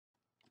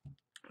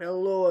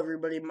Hello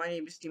everybody, my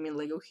name is Demon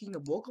Lego King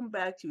and welcome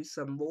back to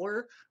some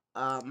more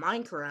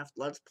Minecraft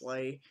Let's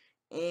Play.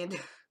 And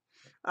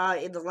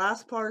in the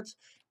last part,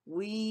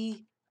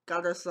 we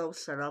got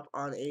ourselves set up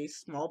on a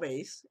small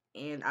base,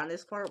 and on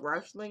this part we're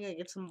actually going to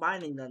get some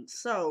mining done.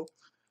 So,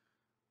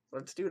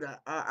 let's do that.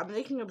 I'm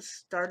thinking of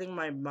starting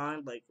my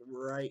mine like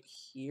right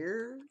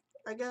here,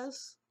 I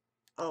guess.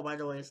 Oh, by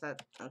the way, is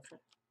that... okay.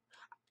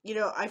 You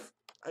know, I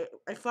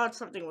thought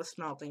something was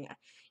smelting.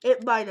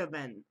 It might have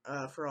been,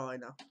 for all I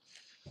know.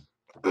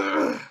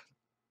 But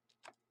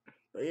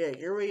yeah,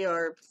 here we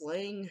are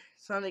playing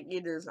Sonic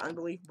Eater's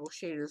Unbelievable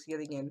Shaders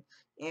yet again.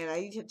 And I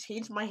need to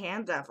change my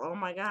hand depth. Oh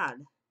my god.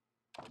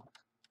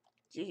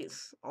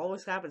 Jeez,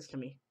 always happens to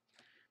me.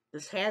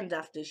 This hand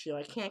depth issue,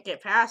 I can't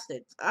get past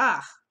it.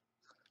 Ah.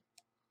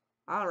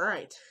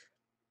 Alright.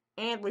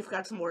 And we've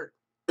got some more...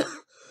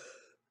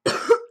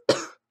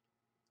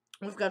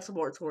 we've got some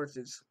more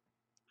torches.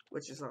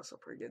 Which is also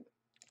pretty good.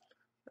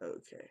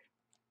 Okay.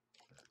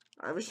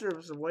 I wish there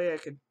was a way I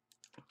could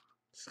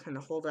just kind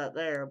of hold that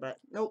there, but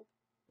nope.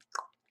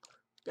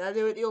 Gotta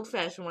do it the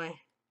old-fashioned way.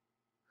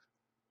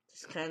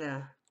 Just kind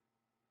of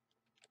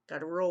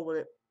gotta roll with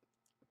it.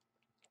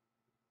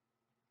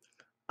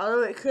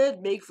 Although it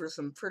could make for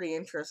some pretty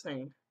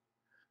interesting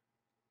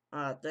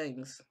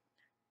things.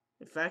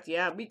 In fact,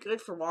 yeah, it'd be good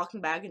for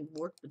walking back and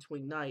forth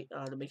between night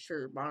to make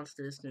sure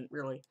monsters didn't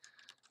really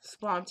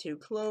spawn too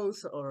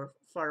close or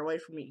far away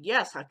from me.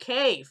 Yes, a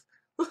cave!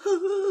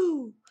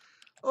 Woohoo!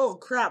 Oh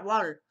crap,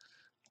 water.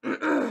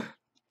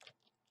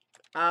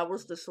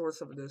 Where's the source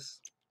of this?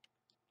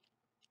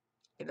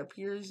 It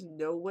appears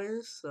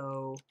nowhere,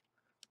 so...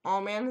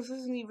 oh man, this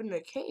isn't even a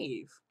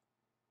cave.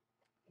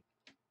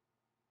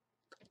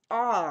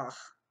 Ah,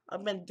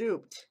 I've been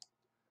duped.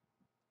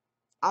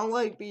 I don't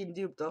like being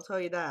duped, I'll tell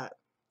you that.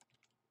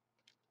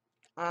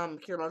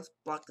 Here, let's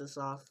block this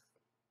off.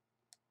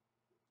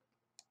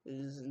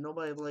 Because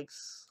nobody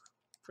likes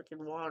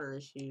freaking water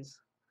issues.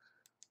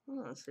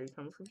 Oh, so you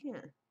come from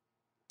here.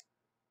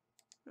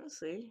 I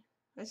see.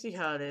 I see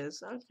how it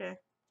is. Okay.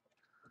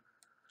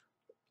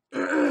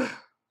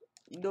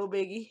 No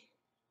biggie.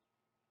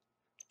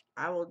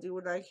 I will do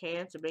what I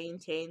can to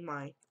maintain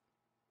my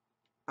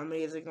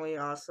amazingly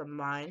awesome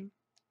mine.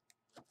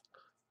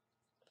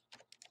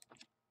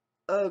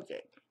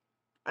 Okay.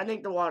 I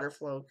think the water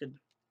flow could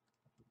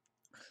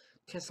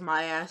kiss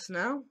my ass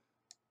now.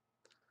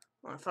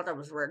 Oh, I thought that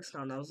was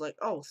redstone. I was like,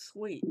 oh,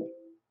 sweet.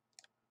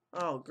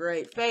 Oh,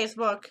 great.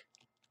 Facebook.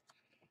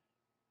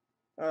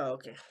 Oh,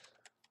 okay.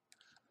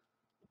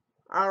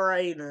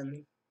 Alright,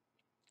 then.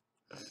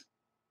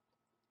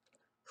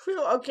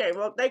 Phew, okay,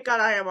 well, thank God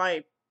I have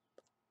my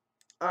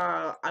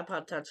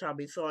iPod Touch on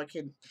me so I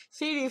can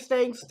see these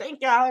things.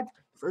 Thank God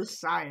for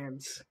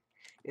science,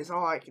 is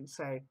all I can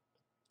say.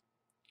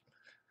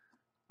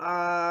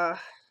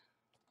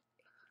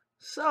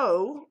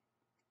 So,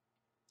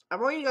 I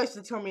want you guys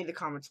to tell me in the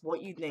comments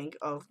what you think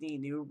of the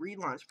new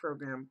relaunch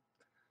program.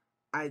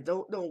 I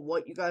don't know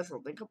what you guys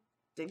will think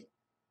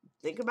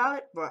about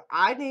it, but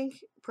I think,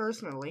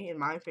 personally, in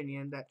my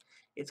opinion, that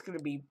it's going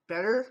to be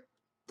better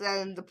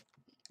than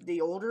the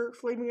older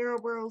Flaming Arrow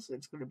Bros.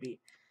 It's going to be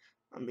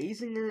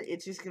amazinger.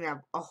 It's just going to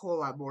have a whole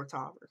lot more to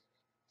offer.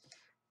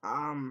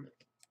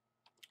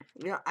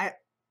 You know,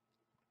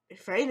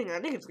 if anything, I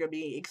think it's going to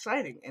be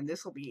exciting, and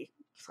this will be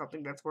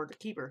something that's worth a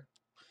keeper.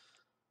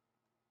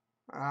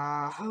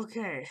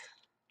 Okay.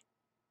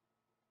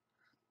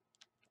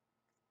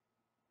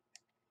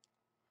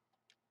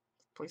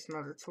 Place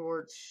another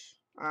torch.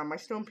 My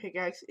stone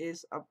pickaxe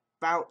is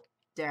about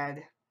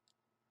dead.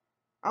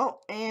 Oh,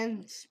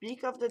 and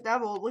speak of the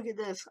devil, look at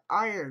this,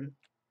 iron.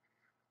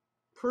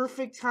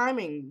 Perfect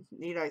timing,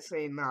 need I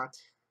say not.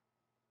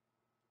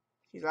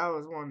 Geez, that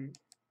was one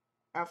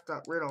effed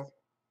up riddle.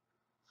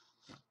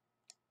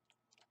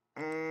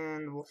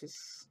 And we'll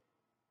just...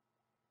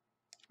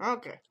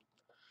 okay.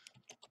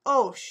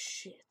 Oh,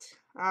 shit.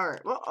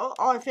 Alright, well, oh,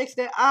 I fixed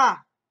it.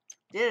 Ah!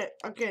 Did it.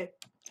 Okay.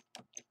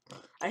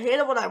 I hate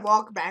it when I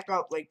walk back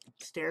up, like,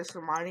 stairs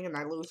for mining and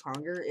I lose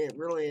hunger. It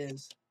really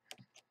is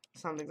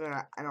something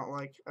that I don't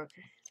like.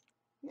 Okay.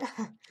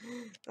 Yeah.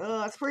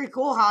 It's pretty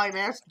cool how I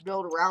managed to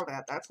build around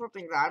that. That's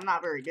something that I'm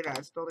not very good at,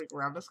 is building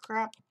around this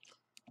crap.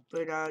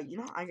 But, you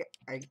know, I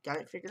got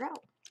it figured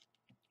out.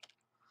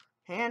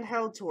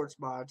 Handheld torch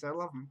mods. I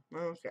love them.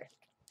 Okay.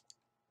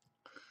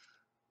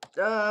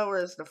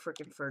 Where's the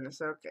freaking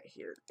furnace? Okay,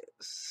 here it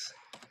is.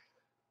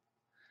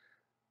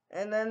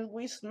 And then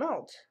we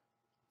smelt.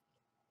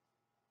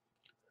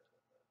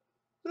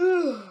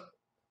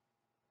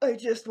 I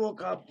just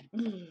woke up.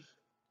 And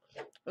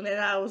then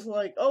I was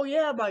like, oh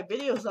yeah, my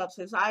video's up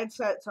since I had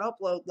set to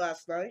upload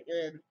last night.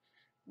 And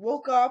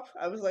woke up.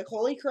 I was like,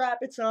 holy crap,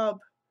 it's up.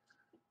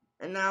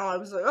 And now I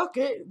was like,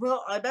 okay,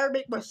 well, I better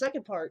make my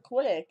second part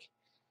quick.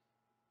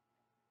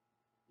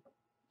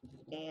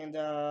 And,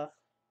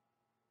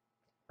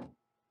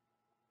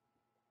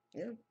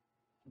 yeah.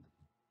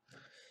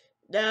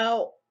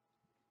 Now,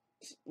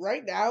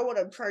 right now, what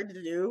I'm trying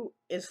to do,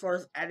 as far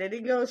as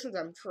editing goes, is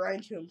I'm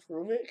trying to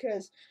improve it,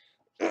 because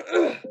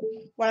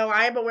While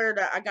I am aware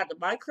that I got the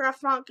Minecraft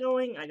font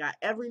going, I got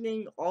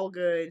everything all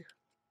good.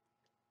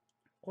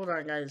 Hold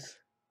on, guys.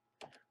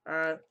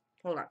 Hold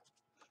on.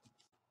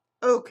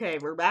 Okay,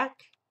 we're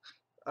back.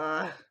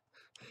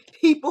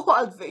 People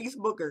on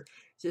Facebook are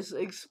just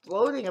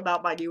exploding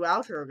about my new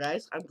outro,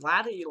 guys. I'm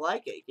glad that you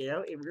like it, you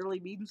know? It really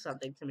means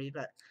something to me,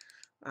 but,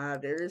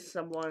 there is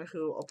someone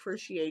who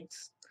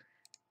appreciates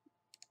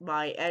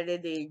my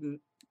editing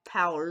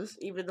powers,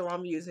 even though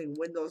I'm using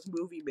Windows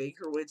Movie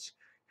Maker, which,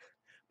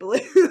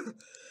 believe,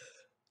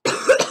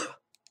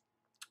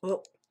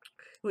 well,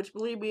 which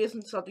believe me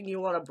isn't something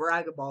you want to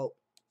brag about.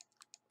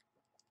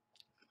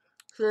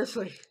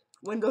 Seriously,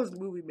 Windows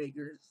Movie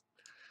Maker is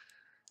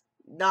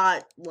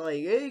not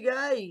like, hey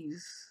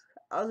guys.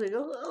 I was like,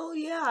 oh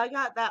yeah, I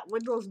got that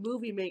Windows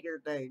Movie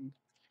Maker thing.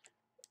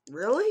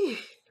 Really?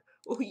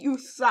 Oh, you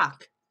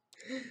suck.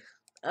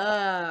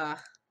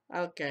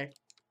 Okay.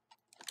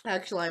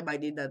 Actually, I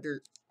might need that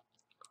dirt.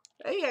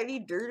 Hey, I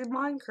need dirt in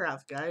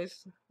Minecraft,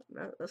 guys.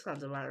 That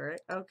sounds about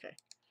right. Okay.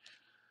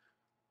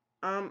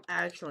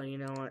 Actually, you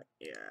know what?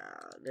 Yeah,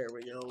 there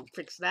we go.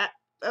 Fix that.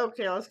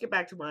 Okay, let's get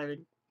back to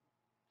mining.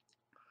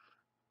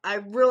 I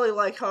really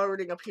like how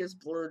everything up here is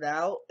blurred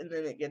out, and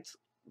then it gets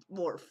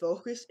more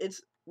focused.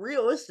 It's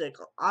realistic,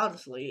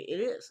 honestly.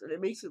 It is, and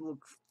it makes it look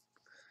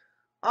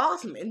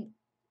awesome. And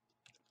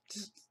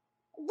just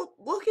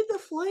look at the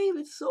flame.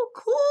 It's so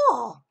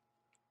cool.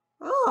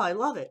 Oh, I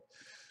love it.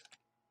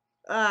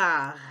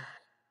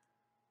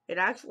 It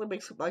actually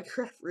makes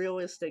Minecraft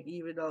realistic,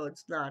 even though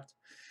it's not.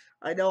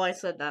 I know I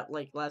said that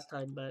like last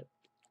time, but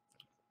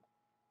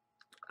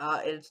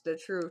it's the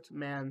truth,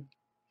 man.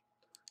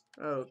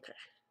 Okay.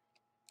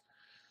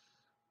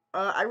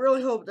 I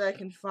really hope that I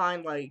can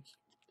find like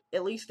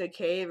at least a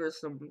cave or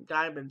some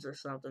diamonds or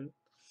something.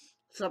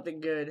 Something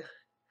good.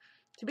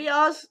 To be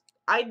honest,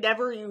 I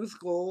never use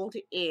gold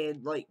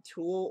in like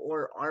tool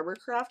or armor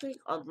crafting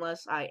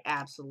unless I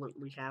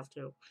absolutely have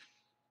to.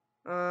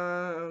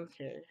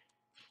 Okay.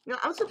 You know,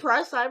 I'm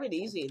surprised I have it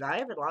easy and I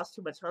haven't lost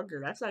too much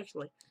hunger. That's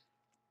actually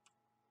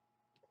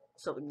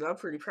something that I'm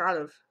pretty proud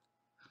of.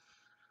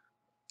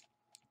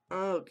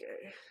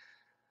 Okay.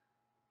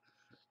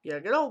 Yeah,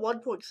 good old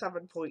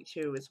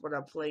 1.7.2 is what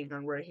I'm playing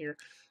on right here.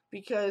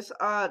 Because,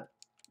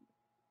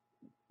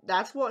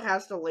 that's what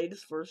has the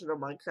latest version of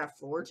Minecraft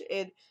Forge.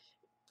 And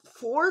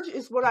Forge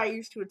is what I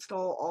use to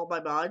install all my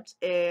mods.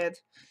 And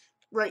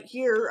right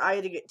here, I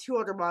had to get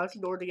 200 mods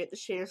in order to get the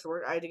shaders to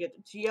work. I had to get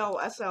the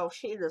GLSL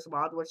shaders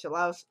mod, which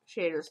allows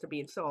shaders to be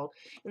installed.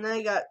 And then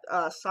I got,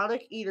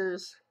 Sonic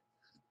Eater's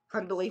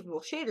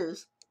Unbelievable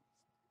Shaders,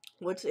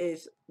 which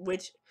is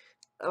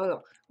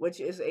a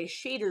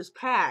shaders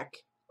pack,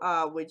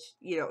 which,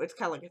 you know, it's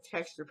kind of like a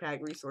texture pack,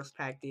 resource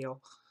pack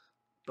deal,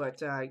 but,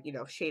 you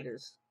know,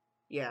 shaders,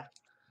 yeah.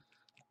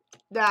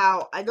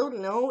 Now, I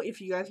don't know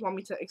if you guys want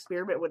me to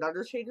experiment with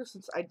other shaders,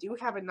 since I do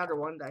have another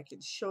one that I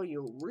can show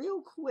you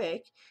real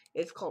quick.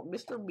 It's called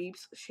Mr.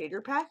 Meep's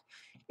Shader Pack.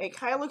 It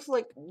kind of looks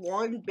like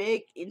one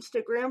big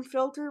Instagram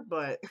filter,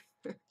 but,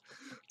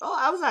 oh,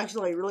 I was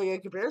actually really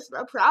good comparison.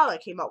 I'm proud I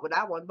came up with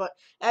that one, but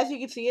as you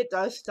can see, it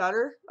does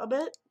stutter a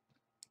bit,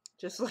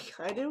 just like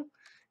I do.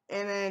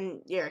 And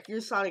then, yeah,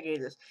 here's Sonic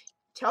Gators.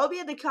 Tell me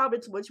in the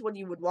comments which one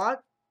you would want.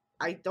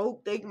 I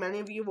don't think many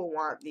of you will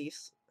want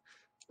these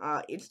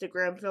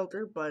Instagram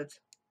filter, but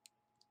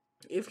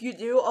if you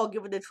do, I'll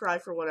give it a try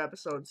for one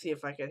episode and see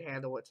if I can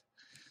handle it.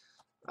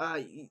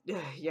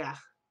 Yeah.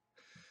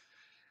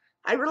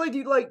 I really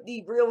do like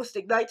the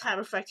realistic nighttime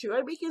effect too,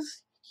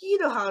 because you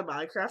know how in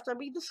Minecraft, I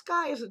mean, the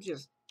sky isn't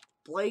just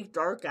blank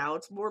dark out,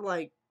 it's more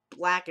like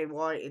black and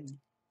white, and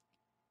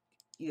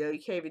you know, you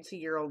can't even see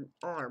your own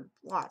arm.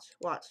 Watch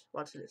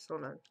this.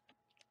 Hold on.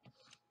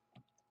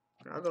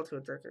 I'll go to a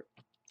darker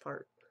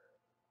part.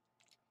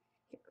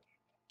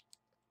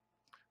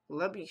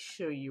 Let me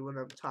show you what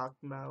I'm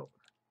talking about.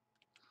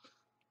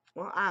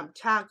 What I'm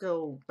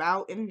talking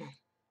about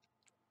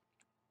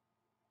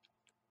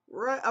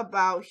right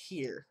about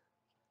here.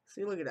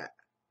 See, look at that.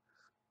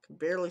 I can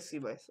barely see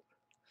myself.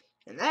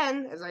 And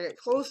then, as I get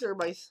closer,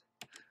 my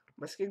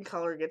skin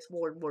color gets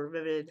more and more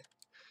vivid.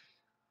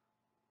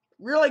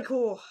 Really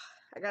cool.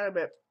 I gotta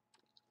admit.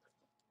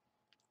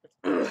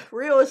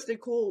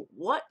 Realistic cool.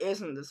 What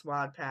isn't this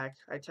mod pack,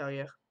 I tell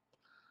you?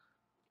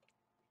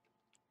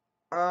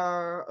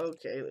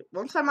 Okay.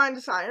 Once I mine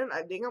this iron,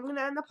 I think I'm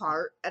gonna end the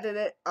part, edit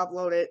it,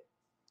 upload it.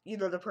 You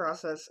know the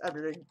process,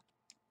 everything.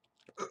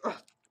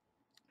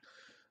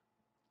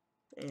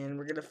 And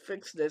we're gonna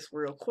fix this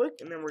real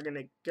quick, and then we're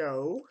gonna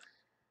go.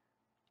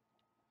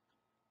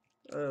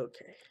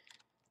 Okay.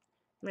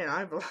 Man, I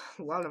have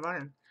a lot of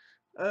iron.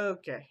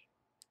 Okay.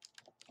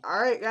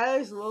 Alright,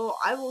 guys. Well,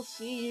 I will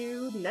see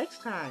you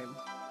next time.